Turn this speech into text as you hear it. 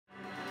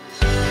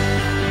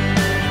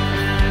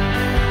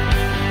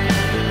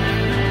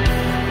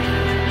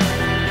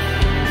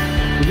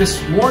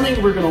This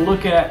morning we're going to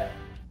look at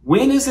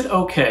when is it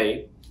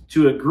okay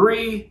to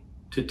agree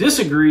to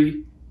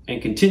disagree and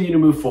continue to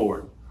move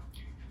forward.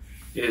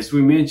 As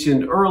we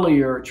mentioned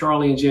earlier,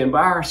 Charlie and Jan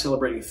Bauer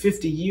celebrating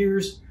 50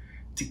 years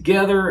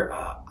together.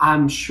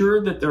 I'm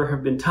sure that there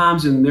have been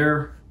times in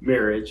their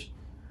marriage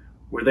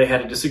where they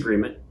had a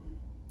disagreement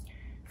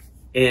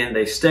and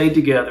they stayed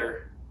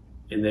together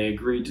and they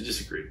agreed to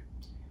disagree.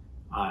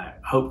 I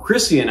hope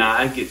Chrissy and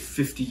I get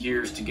 50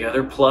 years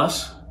together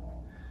plus,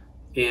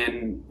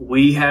 and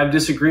we have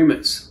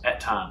disagreements at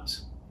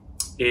times.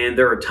 And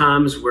there are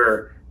times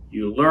where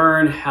you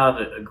learn how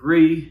to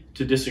agree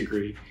to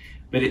disagree.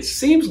 But it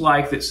seems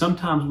like that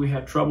sometimes we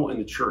have trouble in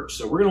the church.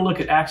 So we're going to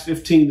look at Acts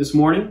 15 this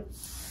morning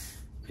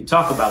and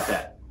talk about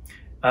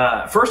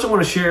that. First, I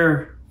want to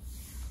share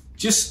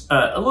just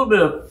a little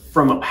bit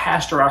from a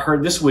pastor I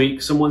heard this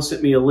week. Someone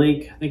sent me a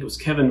link. I think it was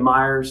Kevin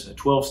Myers at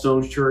 12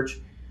 Stones Church.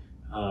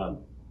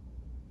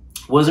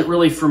 Wasn't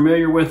really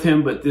familiar with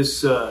him, but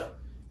this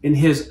in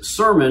his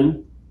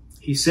sermon,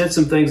 he said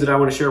some things that I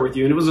want to share with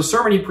you. And it was a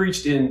sermon he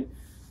preached in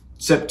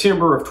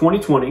September of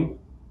 2020.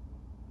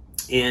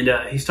 And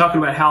he's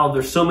talking about how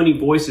there's so many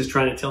voices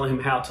trying to tell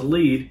him how to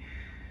lead.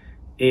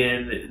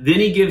 And then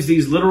he gives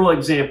these literal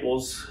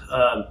examples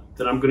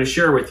that I'm going to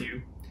share with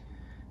you.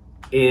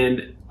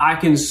 And I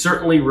can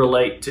certainly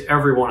relate to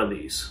every one of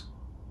these.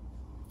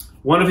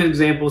 One of his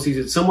examples, he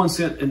said, someone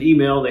sent an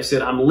email. They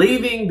said, I'm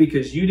leaving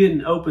because you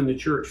didn't open the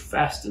church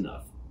fast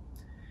enough.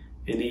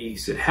 And he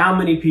said, how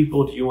many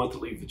people do you want to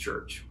leave the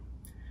church?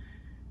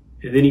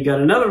 And then he got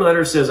another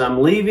letter that says,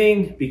 I'm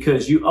leaving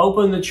because you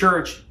opened the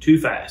church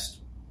too fast.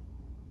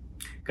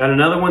 Got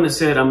another one that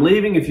said, I'm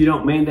leaving if you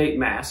don't mandate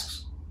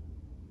masks.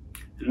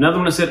 And another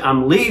one that said,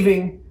 I'm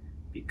leaving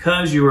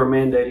because you are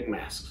mandating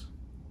masks.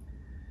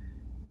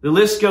 The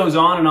list goes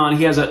on and on.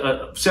 He has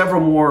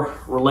several more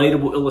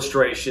relatable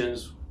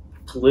illustrations,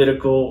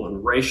 political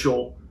and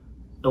racial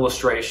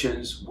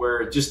illustrations,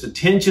 where just the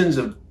tensions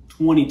of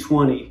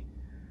 2020,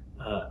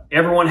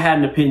 everyone had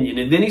an opinion.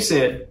 And then he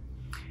said,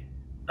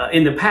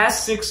 in the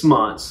past 6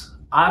 months,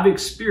 I've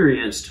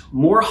experienced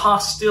more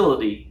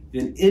hostility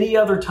than any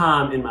other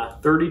time in my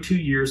 32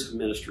 years of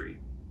ministry.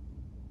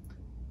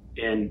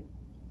 And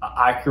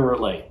I can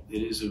relate.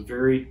 It is a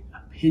very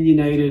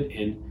opinionated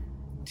and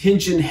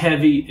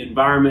tension-heavy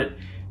environment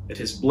that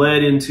has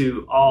bled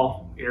into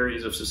all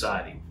areas of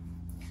society.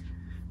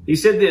 He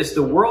said this,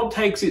 the world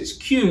takes its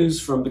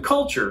cues from the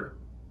culture,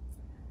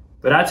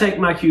 but I take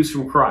my cues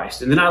from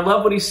Christ. And then I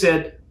love what he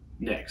said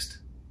next.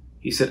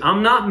 He said,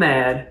 I'm not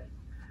mad,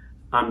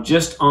 I'm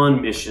just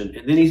on mission.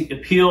 And then he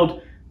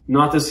appealed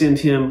not to send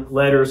him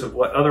letters of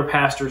what other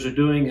pastors are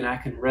doing, and I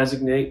can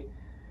resonate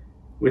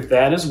with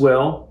that as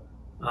well.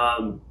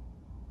 And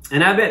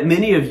I bet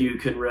many of you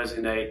can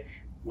resonate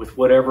with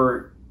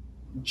whatever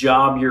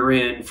job you're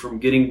in, from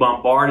getting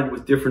bombarded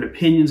with different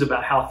opinions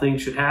about how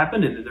things should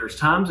happen. And then there's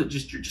times that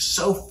you're just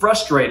so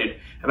frustrated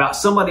about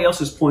somebody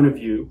else's point of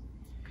view.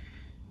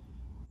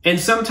 And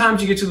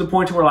sometimes you get to the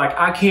point where, like,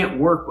 I can't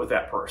work with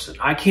that person.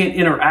 I can't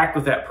interact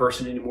with that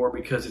person anymore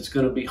because it's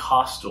going to be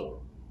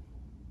hostile.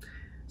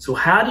 So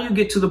how do you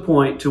get to the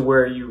point to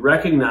where you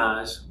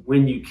recognize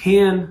when you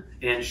can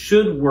and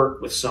should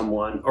work with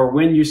someone, or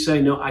when you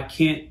say, no, I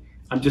can't,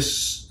 I'm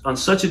just on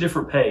such a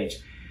different page?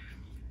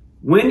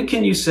 When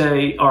can you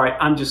say, all right,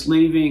 I'm just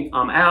leaving,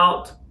 I'm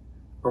out?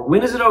 Or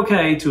when is it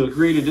okay to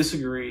agree to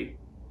disagree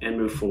and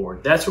move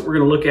forward? That's what we're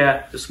going to look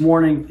at this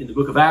morning in the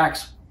book of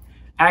Acts.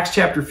 Acts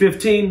chapter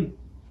 15.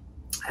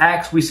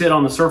 Acts, we said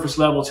on the surface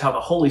level, it's how the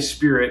Holy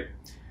Spirit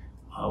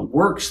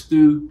works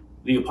through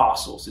the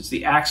apostles. It's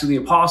the Acts of the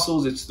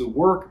Apostles. It's the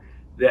work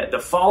that the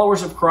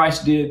followers of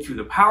Christ did through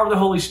the power of the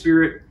Holy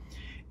Spirit.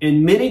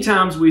 And many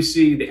times we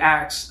see the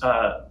Acts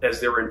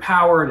as they're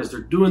empowered, as they're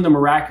doing the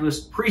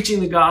miraculous, preaching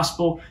the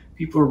gospel,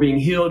 people are being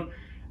healed.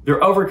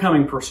 They're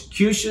overcoming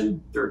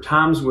persecution. There are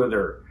times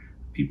where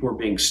people are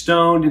being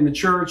stoned in the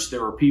church.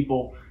 There are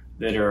people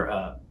that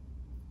are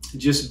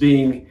just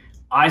being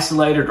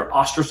isolated or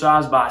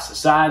ostracized by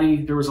society.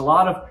 There was a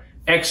lot of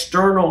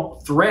external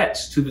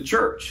threats to the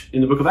church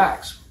in the book of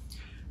Acts.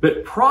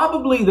 But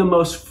probably the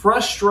most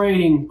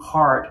frustrating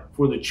part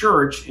for the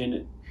church,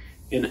 and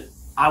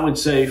I would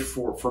say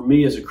for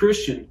me as a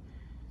Christian,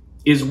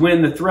 is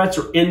when the threats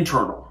are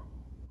internal,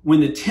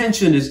 when the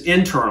tension is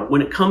internal,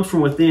 when it comes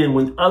from within,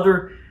 when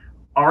other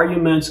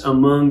arguments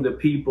among the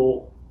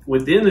people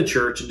within the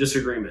church and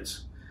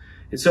disagreements.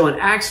 And so in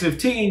Acts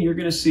 15, you're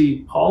going to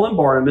see Paul and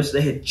Barnabas. They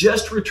had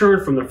just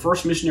returned from their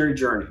first missionary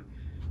journey.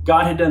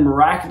 God had done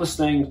miraculous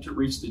things to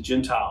reach the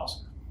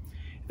Gentiles.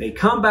 They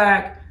come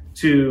back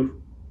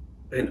to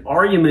an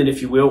argument,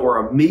 if you will,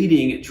 or a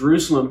meeting at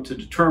Jerusalem to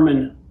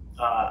determine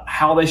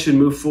how they should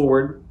move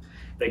forward.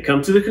 They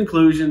come to the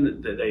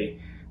conclusion that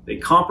they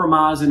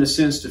compromise in a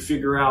sense to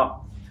figure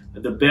out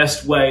the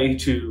best way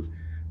to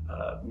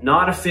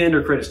not offend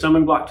or create a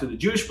stumbling block to the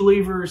Jewish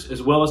believers,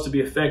 as well as to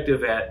be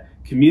effective at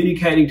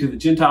communicating to the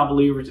Gentile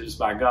believers it is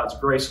by God's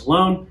grace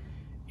alone.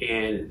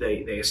 And they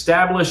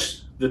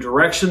establish the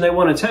direction they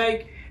want to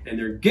take, and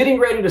they're getting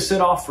ready to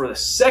set off for the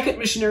second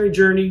missionary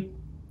journey.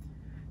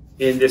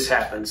 And this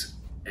happens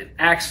in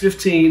Acts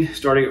 15,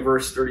 starting at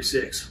verse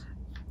 36.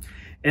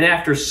 And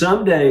after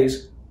some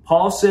days,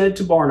 Paul said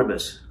to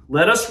Barnabas,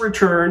 "Let us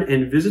return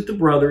and visit the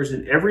brothers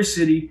in every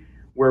city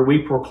where we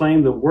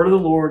proclaim the word of the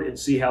Lord and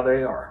see how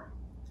they are."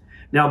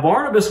 Now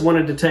Barnabas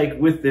wanted to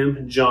take with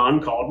them John,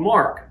 called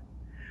Mark.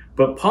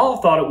 But Paul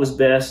thought it was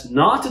best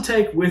not to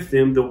take with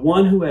them the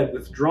one who had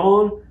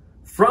withdrawn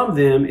from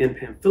them in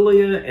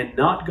Pamphylia and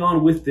not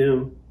gone with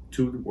them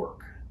to the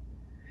work.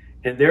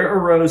 And there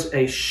arose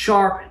a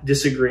sharp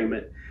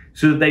disagreement,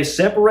 so that they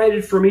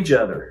separated from each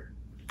other.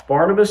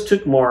 Barnabas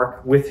took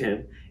Mark with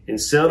him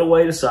and sailed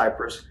away to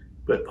Cyprus,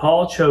 but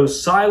Paul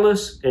chose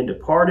Silas and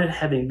departed,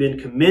 having been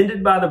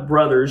commended by the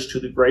brothers to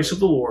the grace of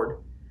the Lord.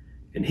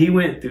 And he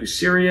went through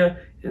Syria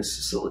and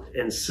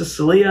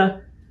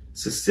Cilicia,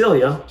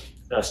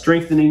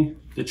 strengthening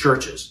the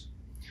churches.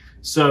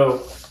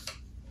 So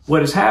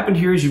what has happened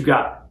here is you've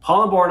got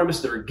Paul and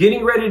Barnabas that are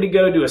getting ready to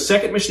go do a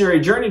second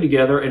missionary journey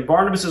together, and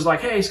Barnabas is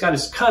like, hey, he's got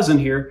his cousin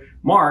here,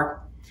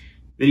 Mark,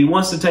 that he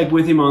wants to take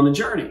with him on the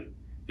journey.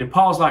 And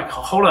Paul's like,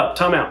 hold up,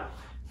 time out.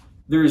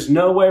 There is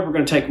no way we're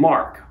going to take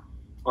Mark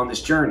on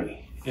this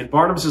journey. And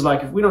Barnabas is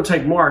like, if we don't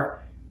take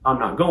Mark, I'm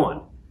not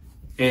going.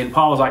 And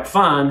Paul was like,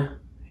 fine,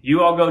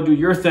 you all go do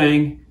your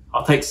thing.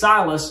 I'll take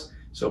Silas.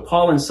 So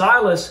Paul and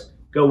Silas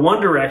go one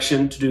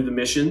direction to do the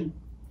mission,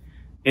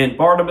 and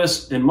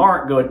Barnabas and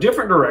Mark go a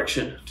different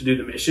direction to do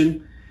the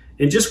mission.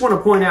 And just want to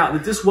point out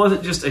that this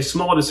wasn't just a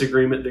small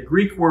disagreement. The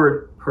Greek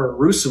word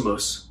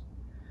perusimus,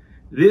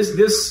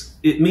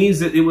 it means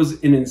that it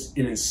was an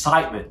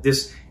incitement,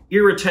 this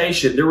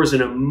irritation. There was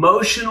an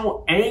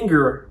emotional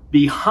anger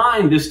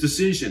behind this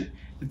decision.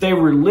 That they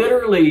were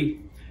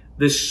literally,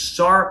 this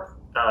sharp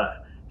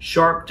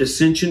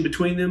dissension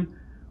between them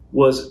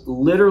was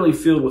literally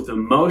filled with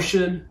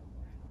emotion,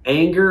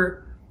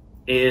 anger,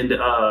 and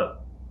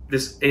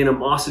this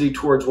animosity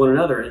towards one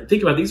another. And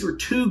think about it, these were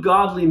two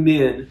godly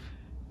men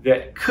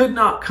that could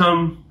not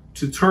come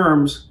to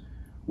terms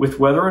with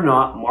whether or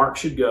not Mark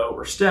should go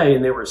or stay.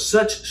 And they were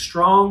such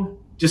strong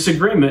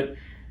disagreement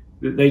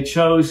that they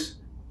chose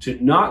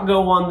to not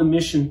go on the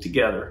mission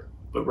together,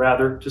 but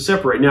rather to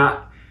separate.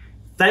 Now,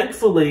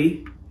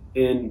 thankfully,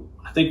 and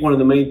I think one of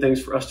the main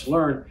things for us to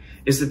learn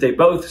is that they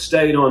both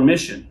stayed on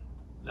mission.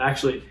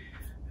 Actually,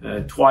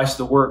 twice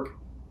the work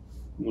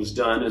was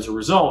done as a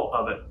result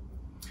of it.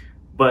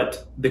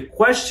 But the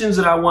questions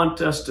that I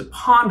want us to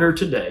ponder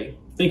today,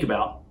 think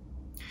about,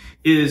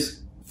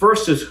 is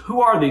first is,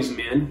 who are these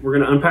men? We're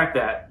going to unpack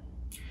that.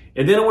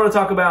 And then I want to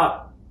talk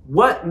about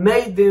what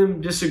made them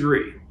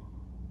disagree.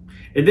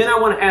 And then I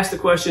want to ask the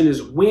question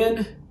is,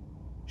 when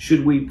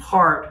should we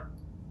part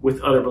with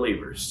other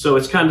believers? So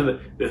it's kind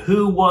of the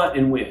who, what,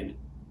 and when.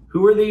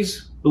 Who are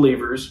these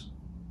believers?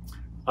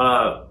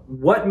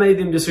 What made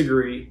them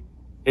disagree?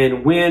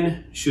 And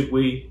when should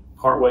we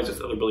part ways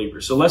with other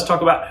believers? So let's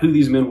talk about who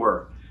these men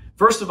were.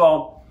 First of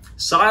all,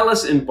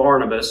 Silas and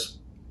Barnabas,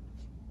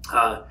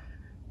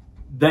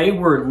 they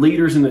were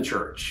leaders in the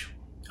church.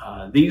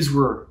 These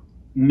were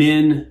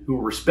men who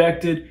were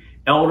respected.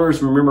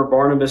 Elders, remember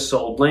Barnabas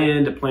sold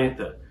land to plant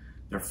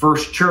their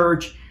first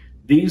church.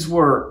 These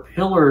were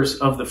pillars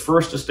of the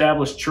first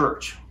established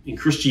church in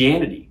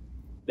Christianity.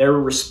 They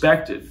were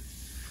respected.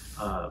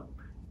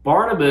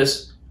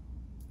 Barnabas,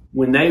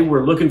 when they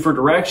were looking for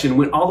direction,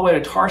 went all the way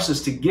to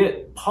Tarsus to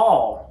get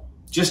Paul,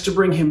 just to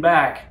bring him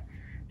back,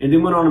 and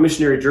then went on a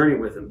missionary journey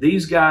with him.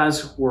 These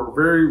guys were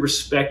very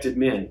respected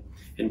men.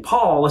 And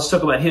Paul, let's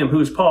talk about him. Who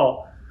is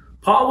Paul?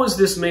 Paul was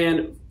this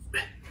man.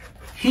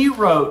 He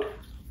wrote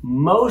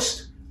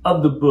most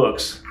of the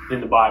books in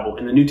the Bible,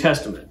 in the New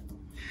Testament.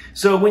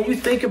 So when you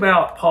think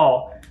about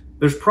Paul,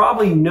 there's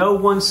probably no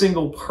one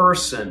single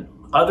person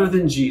other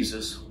than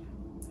Jesus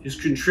who's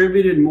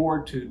contributed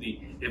more to the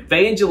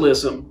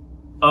evangelism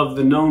of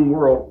the known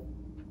world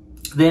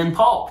than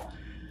Paul.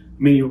 I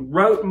mean, he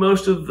wrote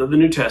most of the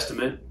New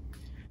Testament.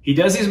 He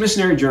does these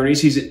missionary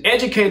journeys. He's an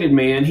educated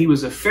man. He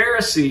was a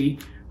Pharisee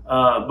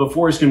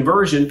before his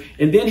conversion.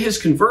 And then his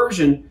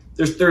conversion,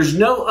 there's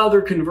no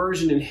other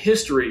conversion in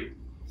history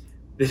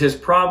that has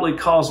probably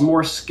caused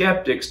more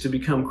skeptics to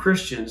become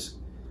Christians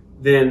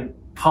than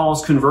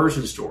Paul's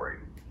conversion story.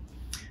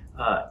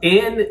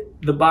 And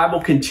the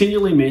Bible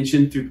continually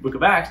mentioned through the book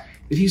of Acts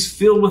that he's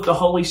filled with the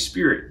Holy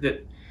Spirit,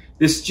 that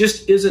this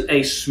just isn't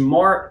a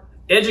smart,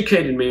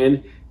 educated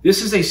man.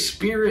 This is a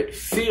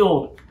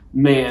Spirit-filled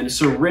man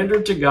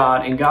surrendered to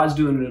God, and God's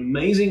doing an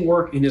amazing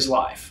work in his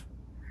life.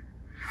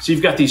 So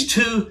you've got these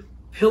two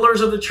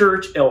pillars of the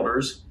church,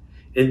 elders,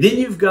 and then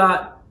you've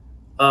got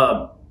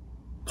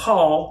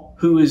Paul,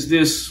 who is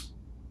this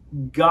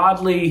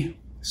godly,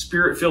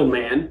 Spirit-filled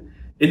man,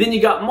 and then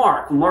you got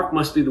Mark. Mark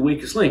must be the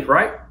weakest link,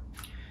 right?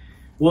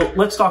 Well,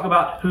 let's talk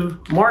about who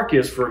Mark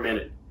is for a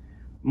minute.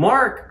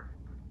 Mark,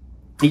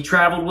 he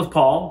traveled with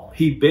Paul.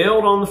 He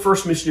bailed on the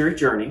first missionary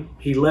journey.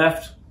 He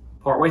left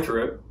partway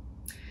through it.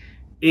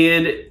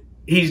 And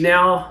he's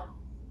now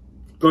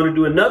going to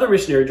do another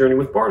missionary journey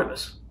with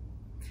Barnabas.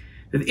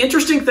 The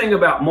interesting thing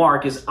about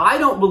Mark is I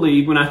don't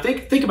believe, when I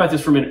think about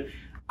this for a minute,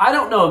 I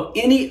don't know of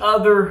any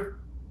other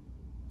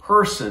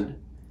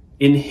person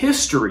in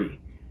history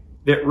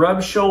that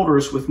rubbed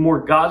shoulders with more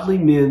godly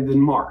men than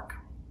Mark.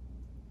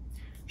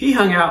 He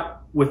hung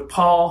out with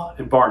Paul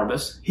and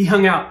Barnabas. He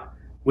hung out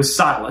with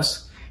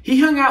Silas. He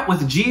hung out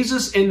with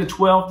Jesus and the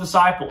 12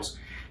 disciples.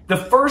 The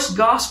first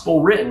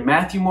gospel written,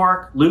 Matthew,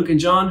 Mark, Luke, and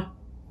John,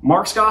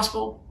 Mark's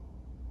gospel,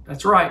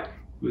 that's right,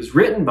 it was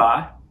written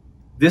by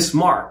this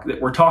Mark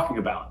that we're talking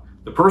about,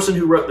 the person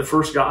who wrote the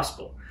first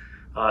gospel.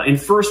 In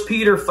 1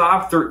 Peter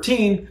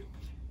 5:13,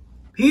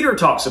 Peter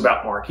talks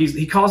about Mark.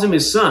 He calls him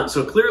his son.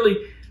 So clearly,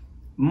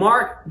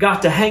 Mark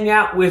got to hang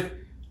out with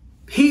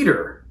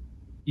Peter,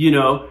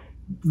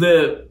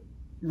 the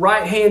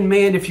right-hand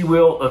man, if you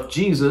will, of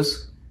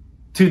Jesus,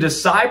 to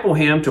disciple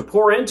him, to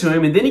pour into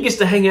him, and then he gets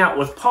to hang out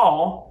with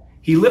Paul.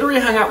 He literally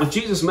hung out with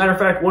Jesus. Matter of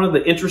fact, one of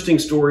the interesting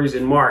stories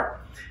in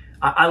Mark,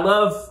 I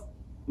love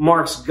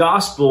Mark's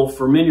gospel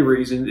for many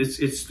reasons.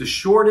 It's the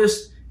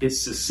shortest, it's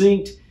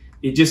succinct,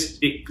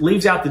 it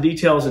leaves out the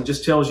details and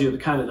just tells you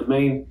the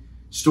main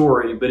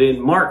story. But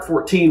in Mark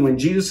 14, when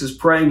Jesus is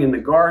praying in the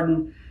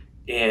garden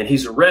and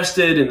he's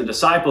arrested and the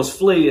disciples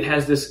flee, it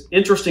has this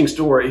interesting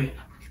story.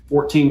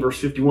 14 verse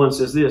 51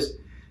 says this,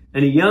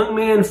 "And a young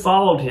man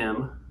followed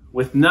him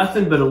with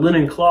nothing but a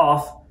linen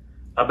cloth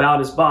about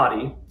his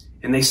body,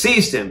 and they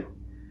seized him.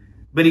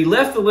 But he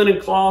left the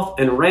linen cloth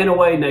and ran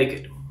away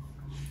naked."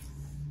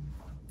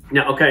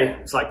 Now, okay,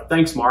 it's like,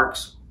 thanks, Mark,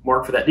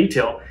 for that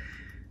detail.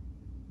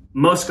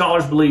 Most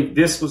scholars believe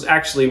this was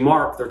actually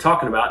Mark they're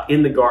talking about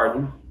in the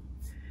garden.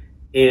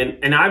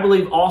 And I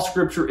believe all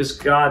scripture is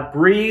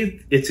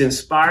God-breathed. It's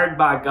inspired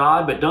by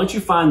God. But don't you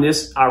find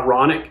this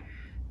ironic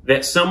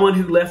that someone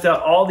who left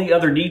out all the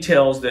other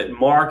details that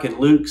Mark and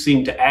Luke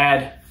seem to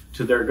add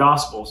to their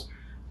gospels,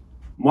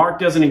 Mark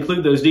doesn't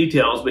include those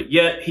details, but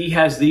yet he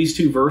has these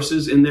two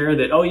verses in there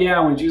that, oh yeah,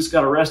 when Jesus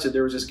got arrested,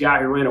 there was this guy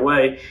who ran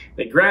away.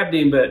 They grabbed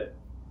him, but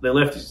they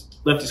left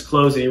his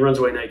clothes and he runs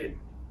away naked.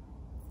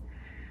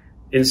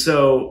 And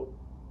so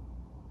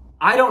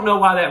I don't know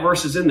why that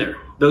verse is in there.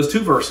 Those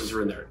two verses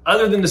are in there,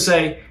 other than to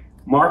say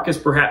Mark is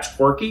perhaps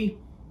quirky,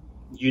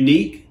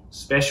 unique,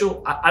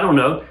 special. I don't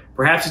know.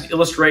 Perhaps it's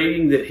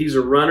illustrating that he's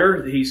a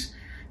runner, that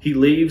he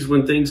leaves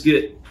when things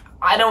get,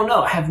 I don't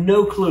know. I have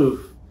no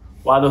clue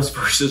why those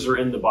verses are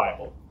in the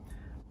Bible,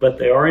 but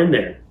they are in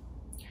there.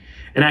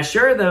 And I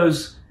share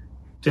those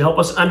to help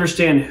us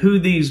understand who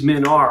these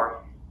men are,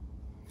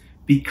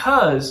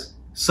 because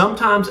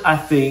sometimes I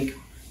think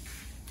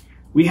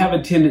we have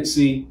a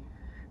tendency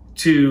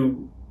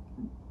to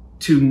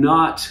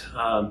not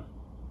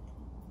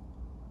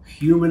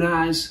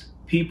humanize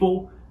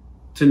people,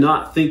 to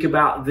not think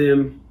about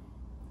them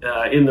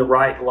in the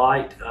right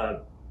light.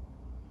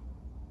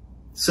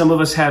 Some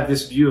of us have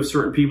this view of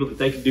certain people that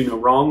they can do no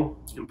wrong.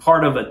 And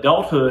part of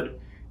adulthood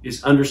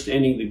is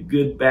understanding the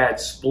good-bad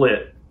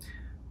split.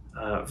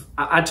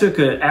 I took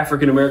an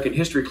African-American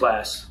history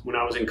class when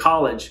I was in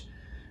college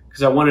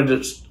because I wanted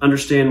to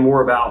understand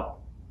more about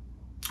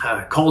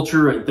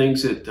culture and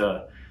things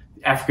that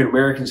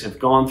African-Americans have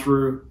gone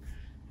through.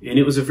 And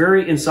it was a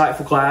very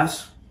insightful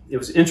class. It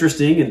was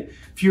interesting. And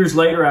a few years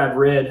later, I'd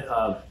read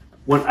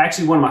one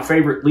of my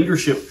favorite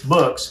leadership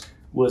books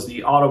was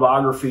the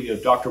autobiography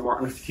of Dr.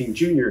 Martin Luther King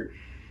Jr.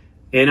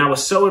 And I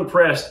was so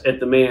impressed at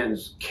the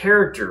man's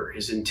character,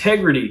 his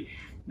integrity,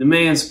 the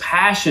man's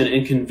passion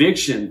and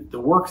conviction.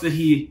 The work that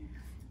he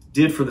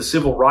did for the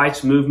civil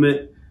rights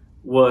movement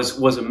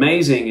was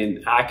amazing.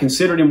 And I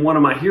considered him one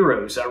of my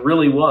heroes. I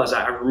really was.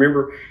 I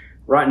remember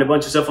writing a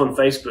bunch of stuff on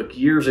Facebook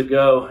years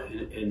ago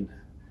in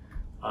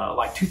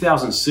like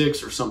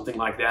 2006 or something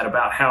like that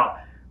about how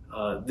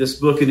this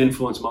book had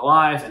influenced my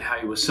life and how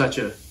he was such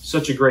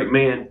a great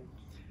man.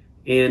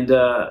 And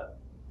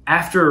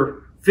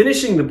after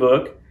finishing the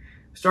book,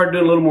 I started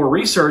doing a little more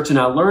research, and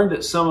I learned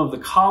that some of the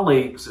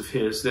colleagues of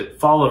his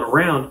that followed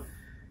around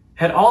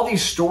had all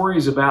these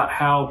stories about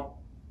how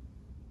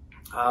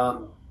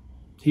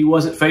he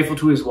wasn't faithful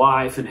to his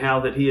wife, and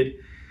how that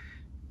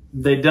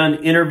they'd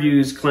done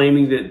interviews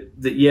claiming that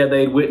they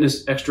had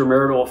witnessed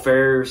extramarital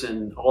affairs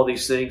and all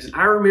these things. And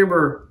I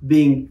remember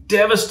being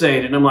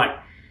devastated. And I'm like,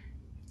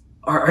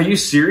 are you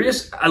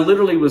serious? I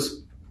literally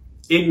was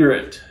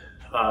ignorant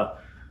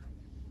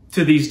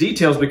to these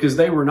details because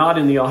they were not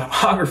in the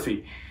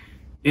autobiography.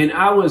 And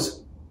I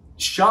was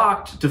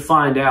shocked to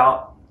find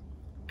out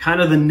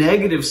kind of the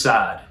negative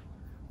side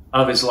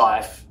of his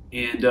life.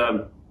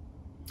 And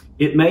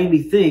it made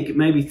me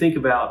think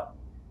about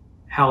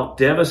how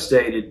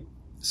devastated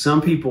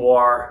some people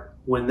are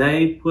when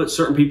they put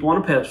certain people on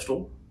a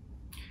pedestal,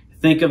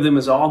 think of them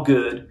as all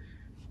good,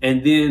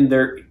 and then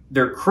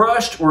they're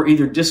crushed or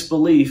either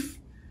disbelief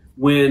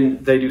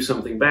when they do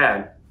something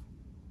bad.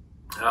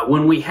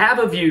 When we have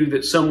a view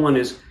that someone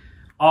is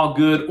all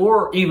good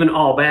or even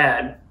all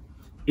bad,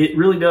 it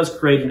really does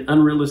create an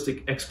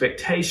unrealistic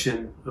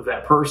expectation of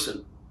that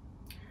person.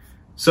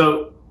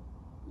 So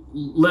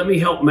let me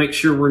help make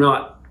sure we're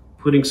not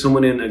putting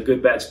someone in a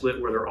good-bad split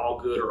where they're all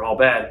good or all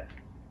bad.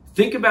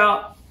 Think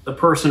about the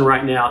person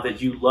right now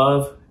that you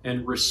love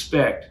and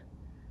respect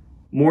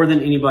more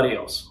than anybody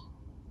else.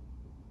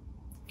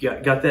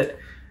 Got that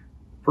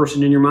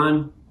person in your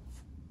mind?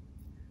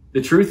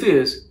 the truth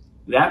is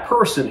that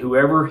person,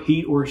 whoever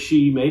he or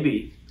she may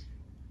be,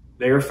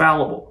 they are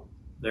fallible.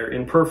 They're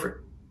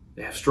imperfect.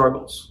 They have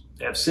struggles.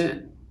 They have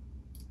sin.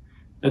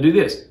 Now do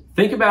this.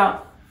 Think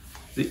about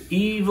the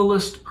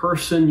evilest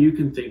person you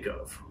can think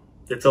of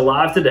that's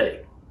alive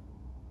today.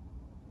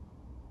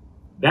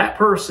 That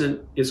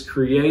person is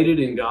created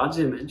in God's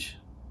image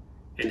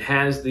and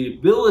has the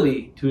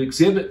ability to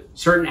exhibit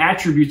certain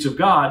attributes of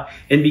God,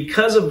 and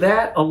because of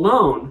that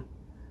alone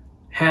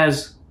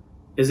is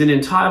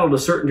entitled to a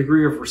certain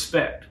degree of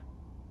respect.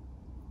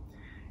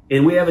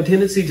 And we have a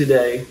tendency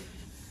today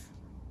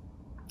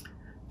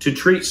to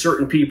treat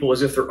certain people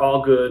as if they're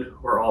all good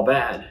or all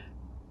bad.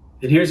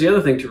 And here's the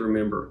other thing to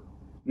remember.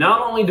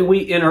 Not only do we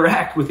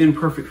interact with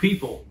imperfect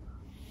people,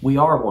 we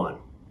are one.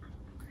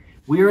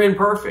 We are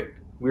imperfect.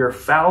 We are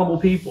fallible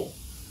people.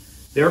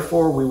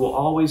 Therefore, we will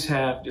always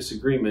have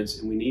disagreements,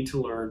 and we need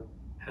to learn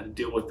how to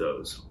deal with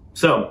those.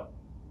 So,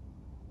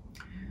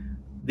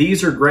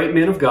 these are great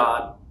men of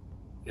God,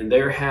 and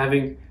they're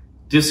having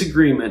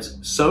disagreements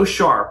so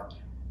sharp,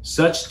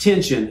 such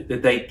tension,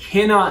 that they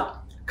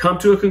cannot come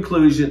to a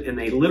conclusion, and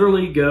they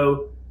literally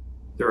go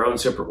their own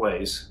separate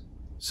ways.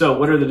 So,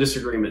 what are the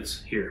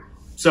disagreements here?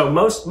 So,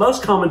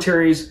 most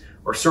commentaries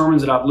or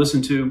sermons that I've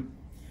listened to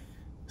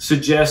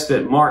suggest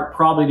that Mark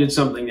probably did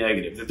something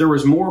negative, that there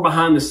was more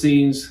behind the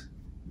scenes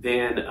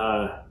than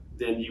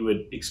you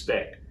would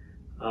expect.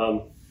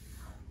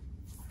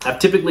 I've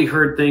typically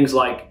heard things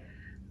like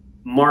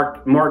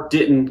Mark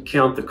didn't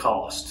count the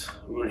cost.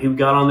 When he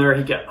got on there,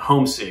 he got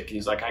homesick.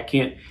 He's like, I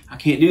can't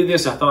do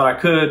this. I thought I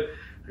could.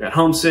 I got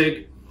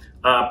homesick.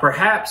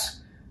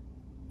 Perhaps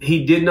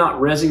he did not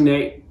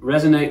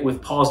resonate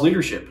with Paul's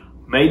leadership.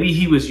 Maybe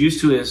he was used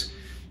to his,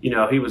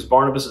 he was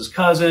Barnabas's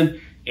cousin,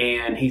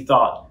 and he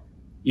thought,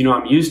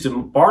 I'm used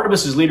to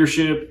Barnabas's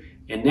leadership,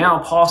 and now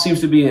Paul seems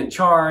to be in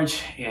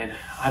charge, and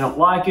I don't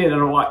like it. I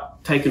don't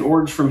like taking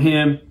orders from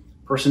him,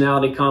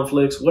 personality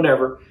conflicts,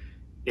 whatever.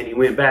 And he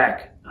went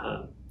back.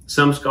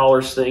 Some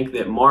scholars think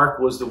that Mark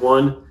was the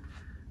one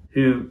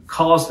who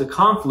caused the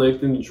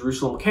conflict in the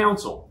Jerusalem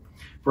council.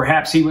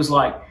 Perhaps he was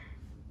like,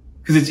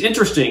 because it's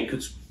interesting,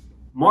 because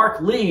Mark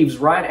leaves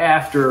right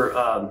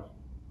after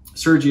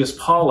Sergius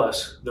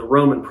Paulus, the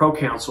Roman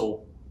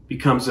proconsul,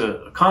 becomes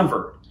a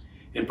convert.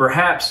 And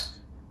perhaps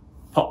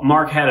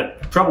Mark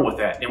had trouble with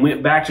that and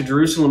went back to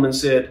Jerusalem and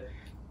said,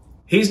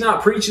 he's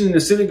not preaching in the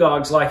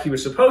synagogues like he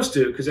was supposed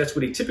to, because that's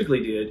what he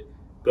typically did,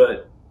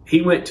 but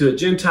he went to a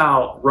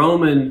Gentile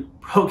Roman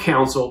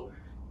proconsul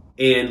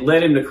and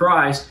led him to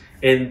Christ.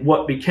 And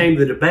what became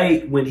the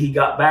debate when he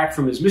got back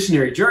from his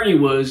missionary journey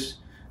was,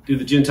 do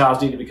the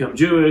Gentiles need to become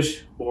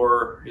Jewish,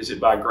 or is it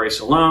by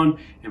grace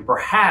alone? And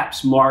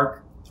perhaps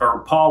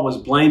Paul was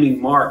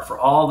blaming Mark for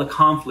all the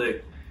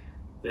conflict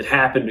that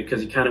happened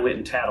because he kind of went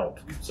and tattled,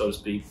 so to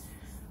speak.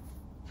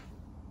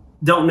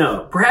 Don't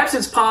know. Perhaps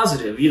it's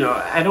positive.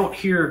 I don't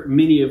hear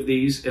many of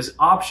these as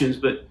options,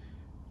 but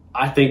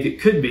I think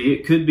it could be.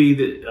 It could be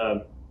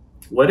that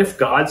what if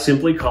God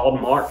simply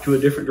called Mark to a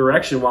different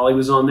direction while he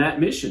was on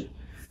that mission?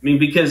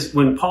 Because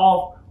when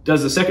Paul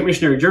does the second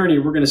missionary journey,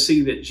 we're going to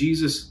see that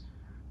Jesus,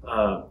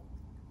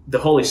 the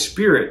Holy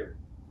Spirit,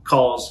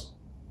 calls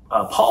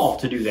Paul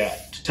to do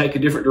that, to take a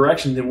different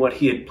direction than what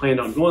he had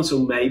planned on going. So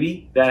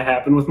maybe that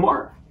happened with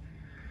Mark,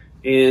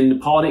 and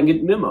Paul didn't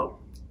get the memo.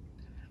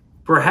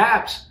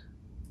 Perhaps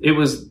it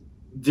was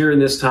during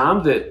this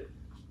time that,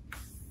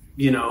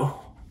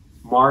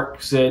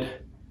 Mark said,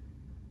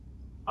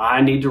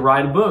 I need to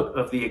write a book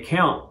of the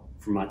account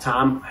from my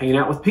time hanging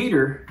out with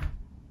Peter.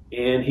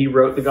 And he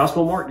wrote the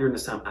Gospel of Mark during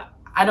this time.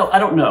 I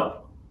don't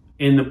know.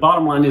 And the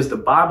bottom line is the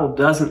Bible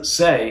doesn't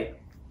say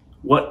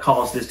what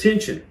caused this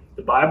tension.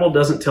 The Bible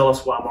doesn't tell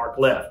us why Mark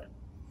left.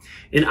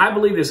 And I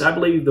believe this. I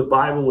believe the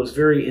Bible was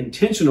very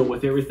intentional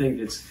with everything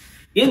that's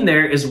in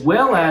there as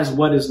well as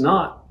what is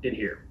not in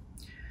here.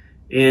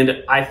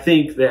 And I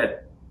think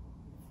that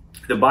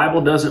the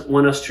Bible doesn't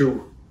want us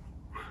to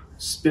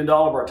spend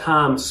all of our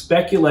time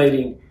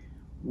speculating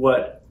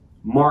what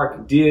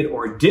Mark did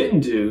or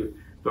didn't do,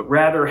 but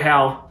rather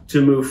how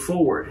to move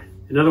forward.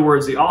 In other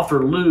words, the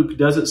author Luke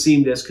doesn't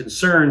seem as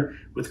concerned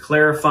with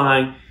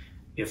clarifying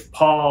if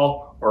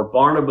Paul or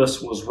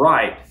Barnabas was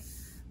right,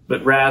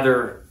 but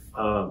rather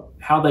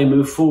how they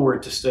move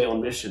forward to stay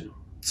on mission.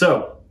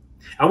 So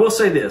I will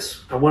say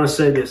this. I want to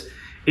say this.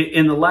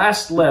 In the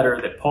last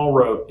letter that Paul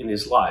wrote in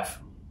his life,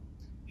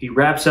 he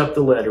wraps up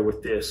the letter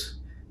with this,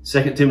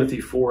 2 Timothy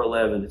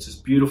 4:11. It's this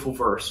beautiful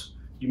verse.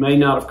 You may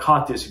not have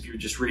caught this if you're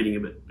just reading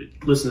it,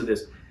 but listen to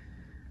this.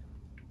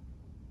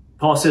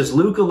 Paul says,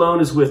 Luke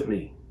alone is with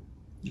me.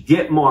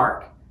 Get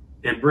Mark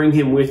and bring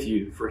him with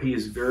you, for he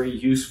is very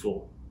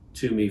useful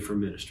to me for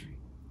ministry.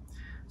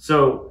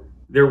 So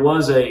there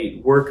was a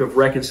work of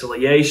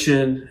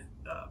reconciliation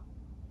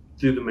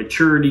through the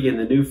maturity and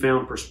the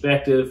newfound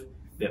perspective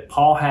that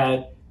Paul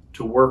had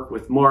to work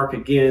with Mark.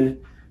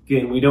 Again,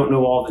 we don't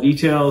know all the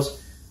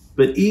details,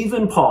 but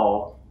even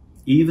Paul,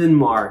 even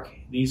Mark,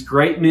 these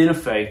great men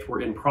of faith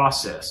were in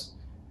process.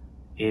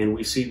 And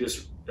we see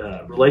this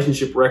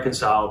relationship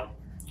reconciled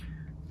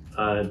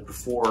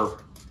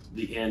before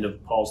the end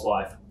of Paul's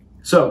life.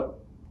 So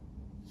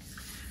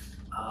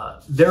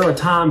there are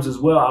times as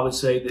well, I would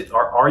say, that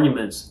our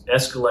arguments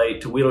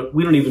escalate to we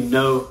don't even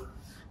know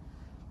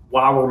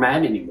why we're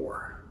mad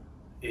anymore.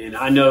 And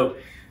I know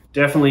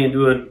definitely in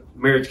doing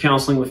marriage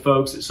counseling with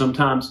folks that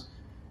sometimes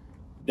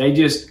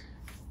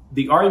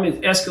the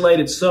argument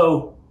escalated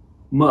so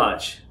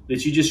much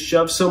that you just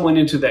shove someone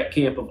into that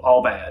camp of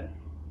all bad.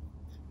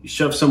 You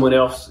shove someone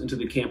else into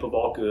the camp of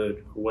all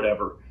good or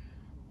whatever,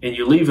 and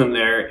you leave them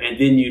there, and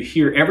then you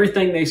hear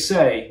everything they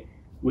say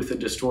with a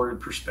distorted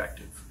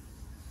perspective.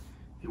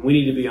 And we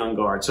need to be on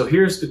guard. So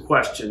here's the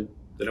question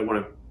that I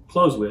want to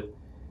close with,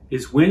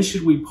 is when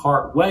should we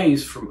part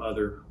ways from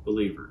other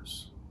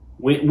believers?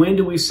 When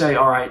do we say,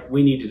 all right,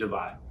 we need to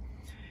divide?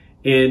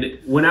 And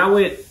when I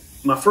went,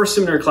 my first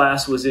seminary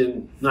class was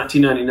in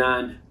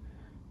 1999,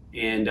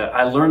 and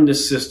I learned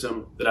this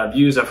system that I've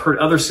used. I've heard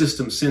other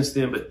systems since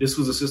then, but this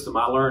was a system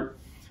I learned.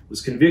 It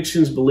was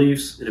convictions,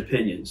 beliefs, and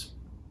opinions.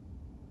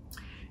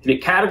 And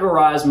it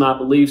categorized my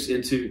beliefs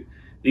into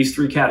these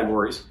three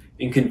categories.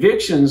 And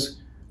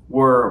convictions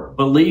were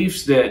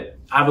beliefs that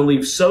I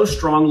believed so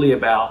strongly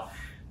about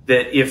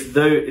that if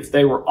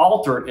they were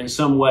altered in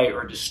some way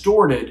or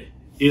distorted,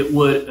 it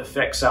would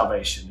affect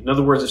salvation. In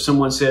other words, if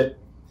someone said,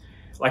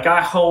 like,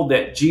 I hold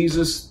that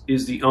Jesus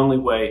is the only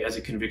way as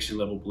a conviction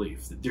level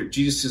belief. That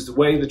Jesus is the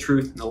way, the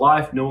truth, and the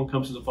life. No one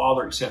comes to the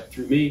Father except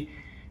through me.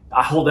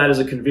 I hold that as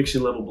a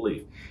conviction level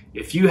belief.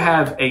 If you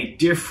have a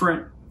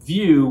different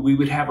view, we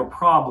would have a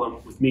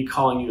problem with me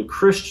calling you a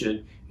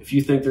Christian if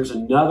you think there's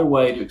another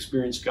way to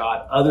experience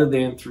God other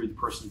than through the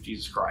person of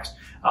Jesus Christ.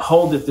 I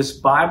hold that this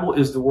Bible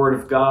is the Word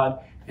of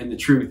God and the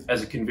truth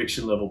as a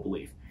conviction level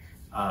belief.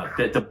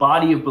 That the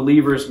body of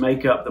believers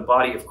make up the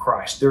body of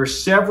Christ. There are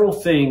several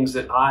things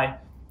that I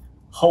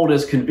hold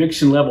as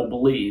conviction level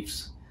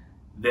beliefs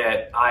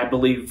that I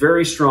believe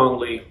very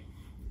strongly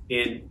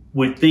and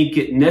would think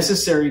it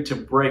necessary to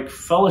break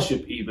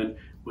fellowship even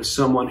with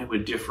someone who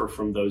would differ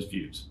from those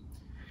views.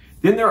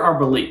 Then there are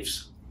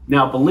beliefs.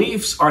 Now,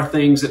 beliefs are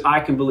things that I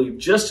can believe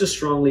just as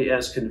strongly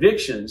as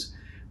convictions,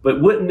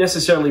 but wouldn't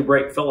necessarily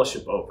break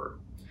fellowship over.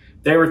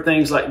 They were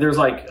things like, there's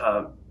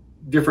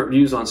different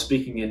views on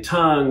speaking in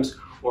tongues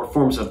or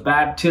forms of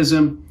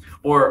baptism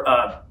or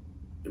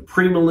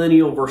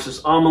premillennial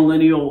versus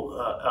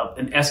amillennial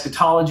and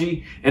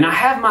eschatology. And I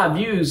have my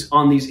views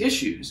on these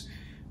issues.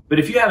 But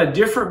if you have a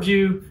different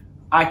view,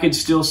 I could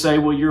still say,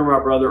 well, you're my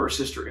brother or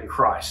sister in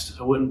Christ.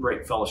 I wouldn't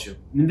break fellowship.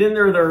 And then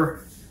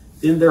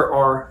there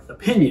are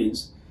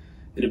opinions.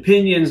 And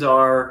opinions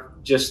are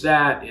just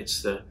that.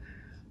 It's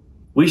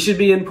we should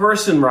be in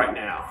person right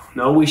now.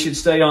 No, we should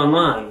stay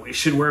online. We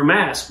should wear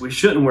masks. We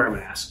shouldn't wear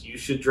masks. You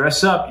should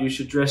dress up. You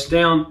should dress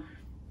down.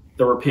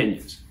 There are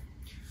opinions.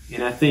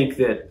 And I think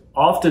that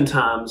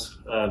oftentimes,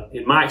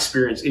 in my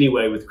experience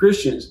anyway with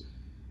Christians,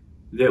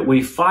 that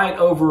we fight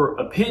over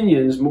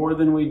opinions more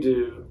than we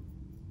do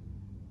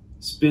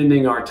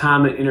spending our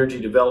time and energy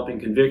developing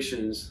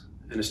convictions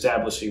and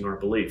establishing our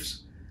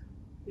beliefs.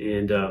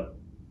 And I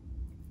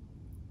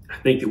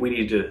think that we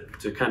need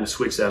to kind of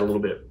switch that a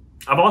little bit.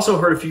 I've also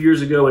heard a few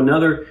years ago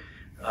another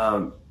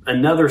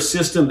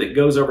system that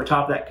goes over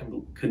top of that,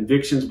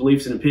 convictions,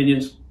 beliefs, and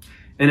opinions.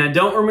 And I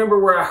don't remember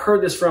where I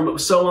heard this from. It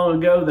was so long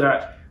ago that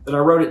I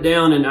wrote it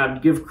down, and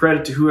I'd give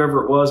credit to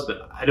whoever it was,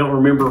 but I don't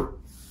remember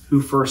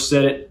who first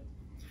said it.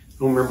 I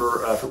don't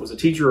remember if it was a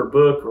teacher or a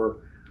book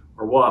or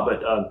what,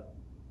 but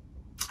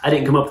I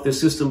didn't come up with this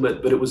system,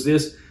 but it was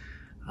this.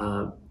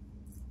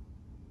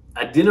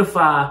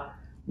 Identify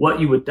what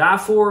you would die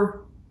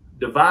for,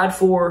 divide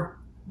for,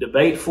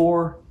 debate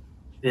for,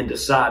 and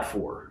decide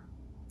for.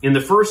 And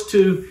the first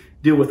two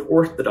deal with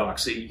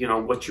orthodoxy,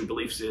 what your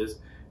beliefs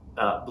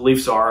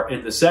are,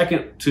 and the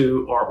second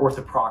two are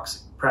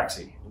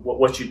orthopraxy,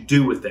 what you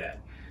do with that.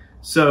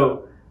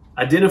 So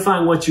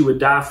identifying what you would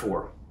die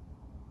for.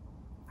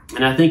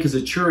 And I think as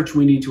a church,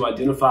 we need to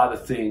identify the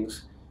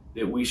things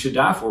that we should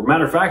die for.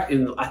 Matter of fact,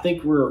 I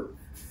think we're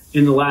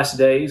in the last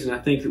days, and I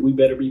think that we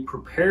better be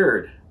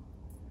prepared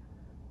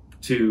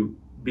to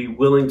be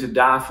willing to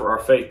die for our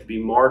faith, to be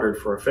martyred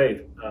for our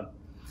faith.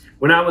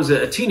 When I was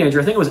a teenager,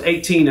 I think I was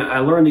 18, I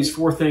learned these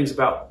 4 things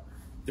about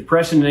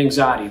depression and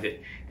anxiety,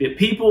 that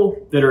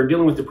people that are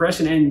dealing with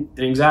depression and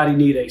anxiety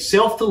need a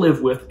self to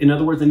live with. In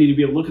other words, they need to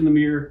be able to look in the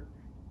mirror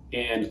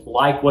and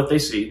like what they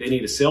see. They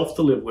need a self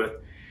to live with.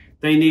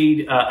 They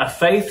need a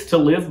faith to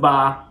live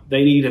by.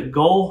 They need a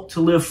goal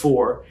to live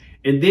for.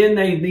 And then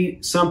they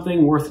need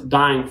something worth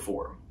dying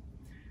for.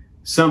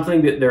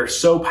 Something that they're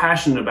so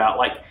passionate about.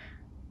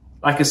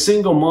 Like a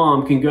single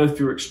mom can go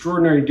through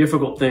extraordinary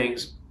difficult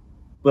things,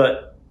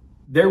 but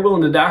they're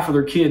willing to die for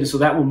their kid. So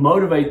that will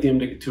motivate them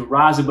to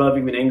rise above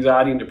even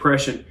anxiety and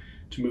depression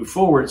to move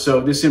forward.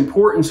 So this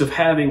importance of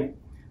having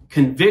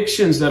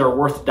convictions that are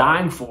worth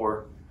dying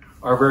for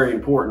are very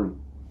important.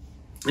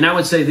 And I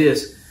would say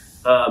this,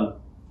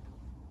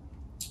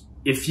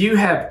 if you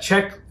have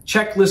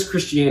checklist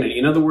Christianity,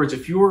 in other words,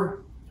 if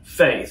your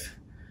faith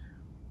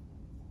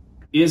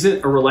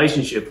isn't a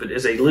relationship, but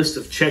is a list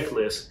of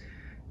checklists,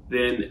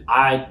 then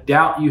I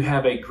doubt you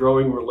have a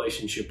growing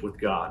relationship with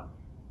God.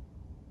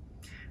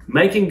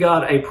 Making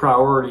God a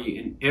priority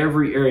in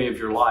every area of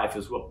your life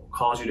is what will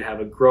cause you to have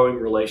a growing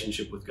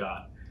relationship with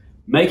God.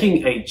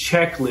 Making a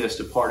checklist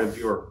a part of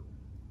your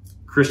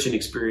Christian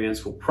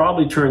experience will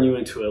probably turn you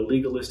into a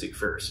legalistic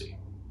Pharisee.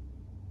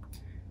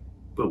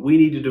 But we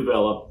need to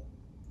develop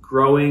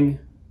growing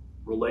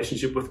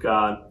relationship with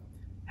God,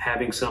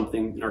 having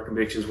something in our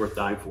convictions worth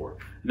dying for.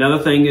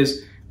 Another thing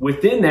is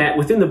within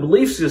the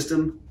belief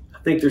system, I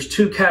think there's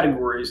two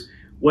categories: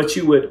 what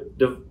you would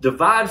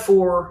divide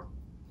for,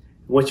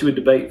 what you would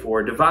debate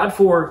for. Divide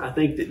for, I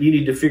think that you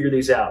need to figure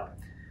these out.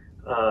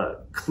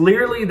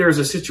 Clearly, there's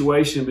a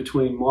situation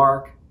between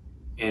Mark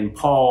and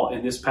Paul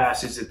in this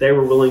passage that they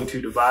were willing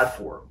to divide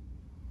for.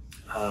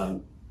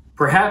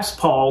 Perhaps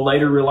Paul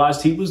later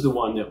realized he was the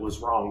one that was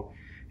wrong,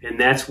 and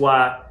that's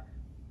why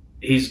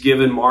he's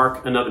given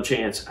Mark another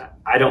chance.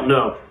 I don't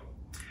know.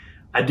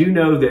 I do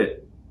know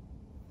that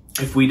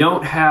if we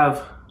don't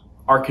have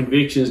our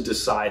convictions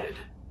decided,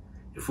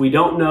 if we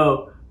don't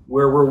know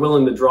where we're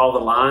willing to draw the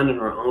line in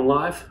our own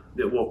life,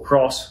 that we'll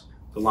cross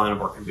the line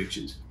of our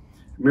convictions.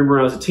 Remember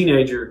when I was a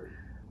teenager,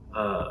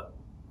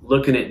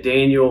 looking at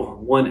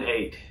Daniel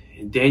 1:8,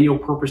 and Daniel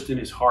purposed in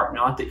his heart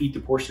not to eat the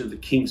portion of the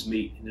king's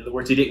meat. In other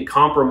words, he didn't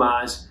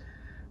compromise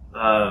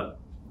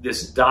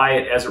this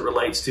diet as it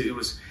relates to,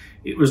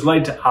 it was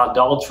related to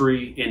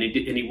idolatry, and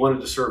he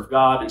wanted to serve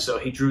God, and so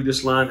he drew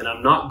this line that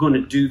I'm not going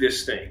to do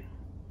this thing.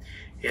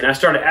 And I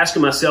started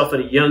asking myself at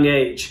a young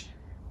age,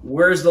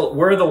 where are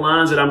the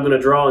lines that I'm going to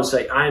draw and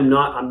say, I'm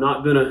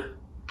not going to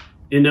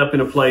end up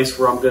in a place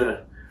where I'm going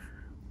to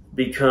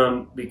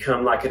become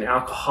like an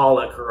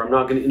alcoholic, or I'm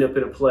not going to end up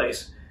in a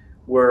place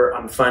where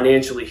I'm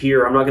financially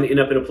here. I'm not going to end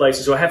up in a place.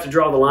 And so I have to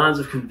draw the lines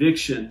of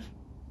conviction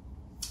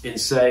and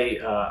say,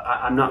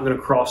 I'm not going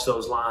to cross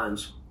those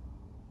lines.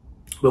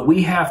 But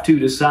we have to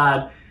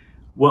decide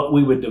what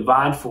we would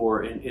divide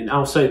for. And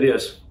I'll say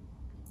this: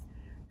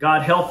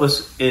 God help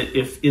us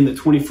if in the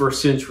 21st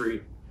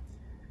century,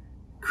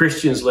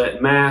 Christians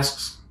let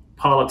masks,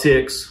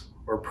 politics,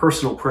 or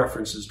personal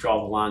preferences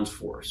draw the lines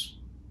for us.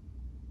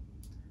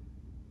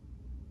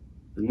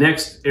 The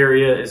next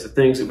area is the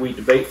things that we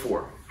debate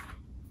for.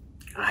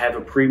 I have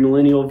a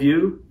premillennial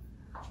view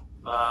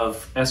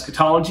of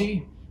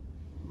eschatology,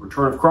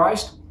 return of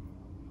Christ.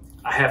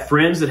 I have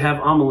friends that have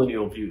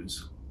amillennial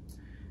views.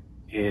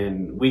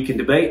 And we can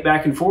debate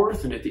back and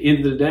forth, and at the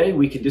end of the day,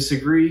 we can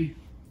disagree,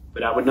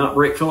 but I would not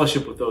break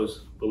fellowship with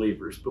those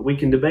believers. But we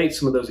can debate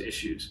some of those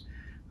issues.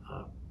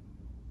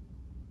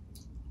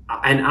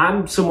 And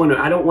I'm someone,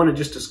 I don't want to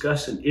just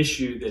discuss an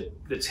issue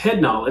that's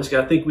head knowledge.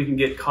 I think we can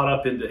get caught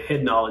up into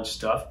head knowledge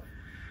stuff,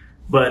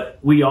 but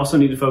we also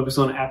need to focus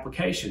on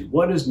application.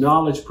 What does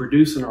knowledge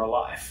produce in our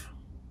life?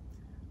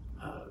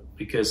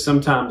 Because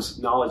sometimes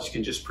knowledge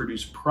can just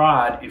produce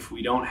pride if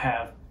we don't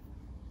have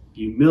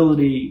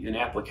humility and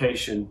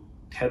application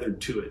tethered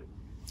to it.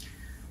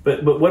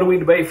 But what do we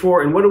debate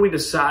for, and what do we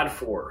decide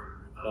for?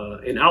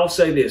 And I'll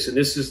say this, and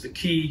this is the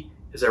key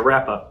as I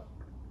wrap up.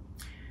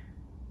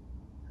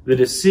 The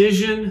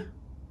decision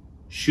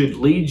should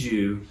lead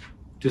you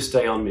to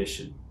stay on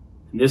mission.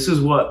 And this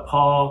is what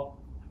Paul,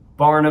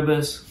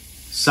 Barnabas,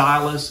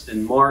 Silas,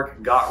 and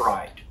Mark got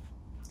right.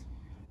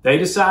 They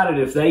decided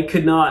if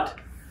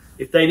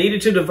they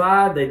needed to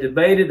divide, they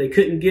debated, they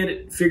couldn't get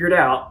it figured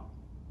out,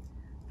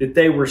 that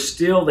they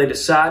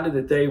decided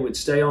that they would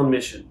stay on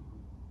mission.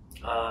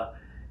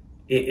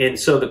 And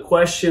so the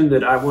question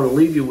that I want to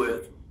leave you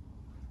with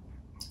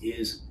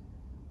is,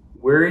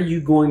 where are you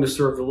going to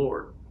serve the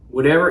Lord?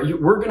 We're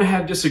going to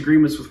have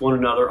disagreements with one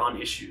another on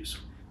issues.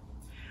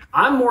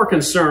 I'm more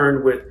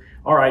concerned with,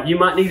 all right, you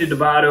might need to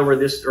divide over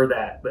this or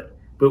that,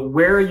 but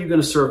where are you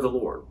going to serve the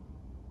Lord?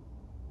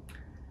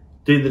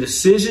 Do the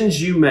decisions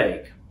you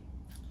make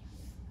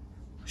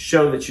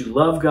show that you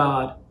love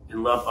God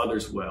and love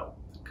others well?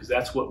 Because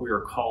that's what we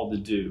are called to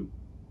do.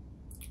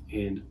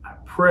 And I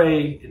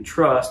pray and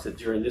trust that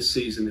during this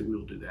season that we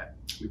will do that.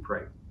 We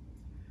pray.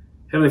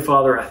 Heavenly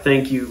Father, I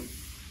thank you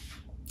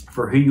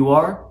for who you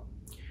are.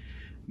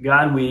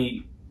 God,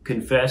 we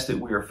confess that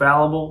we are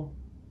fallible.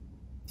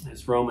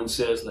 As Romans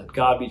says, let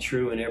God be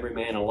true and every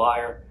man a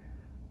liar.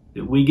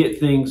 That we get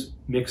things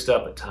mixed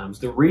up at times.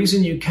 The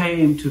reason you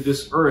came to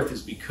this earth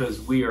is because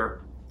we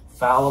are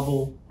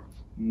fallible,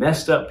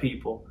 messed up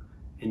people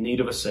in need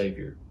of a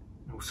Savior.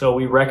 So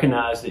we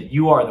recognize that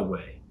you are the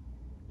way,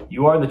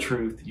 you are the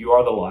truth, you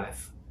are the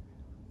life.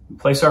 We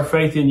place our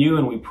faith in you,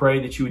 and we pray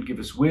that you would give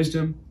us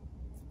wisdom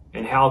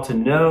and how to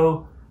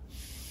know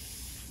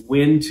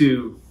when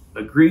to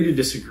agree to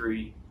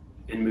disagree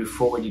and move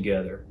forward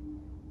together,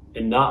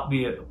 and not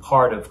be a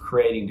part of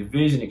creating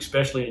division,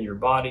 especially in your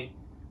body,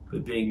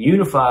 but being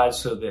unified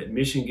so that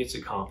mission gets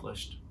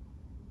accomplished.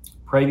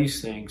 Pray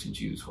these things in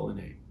Jesus' holy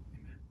name.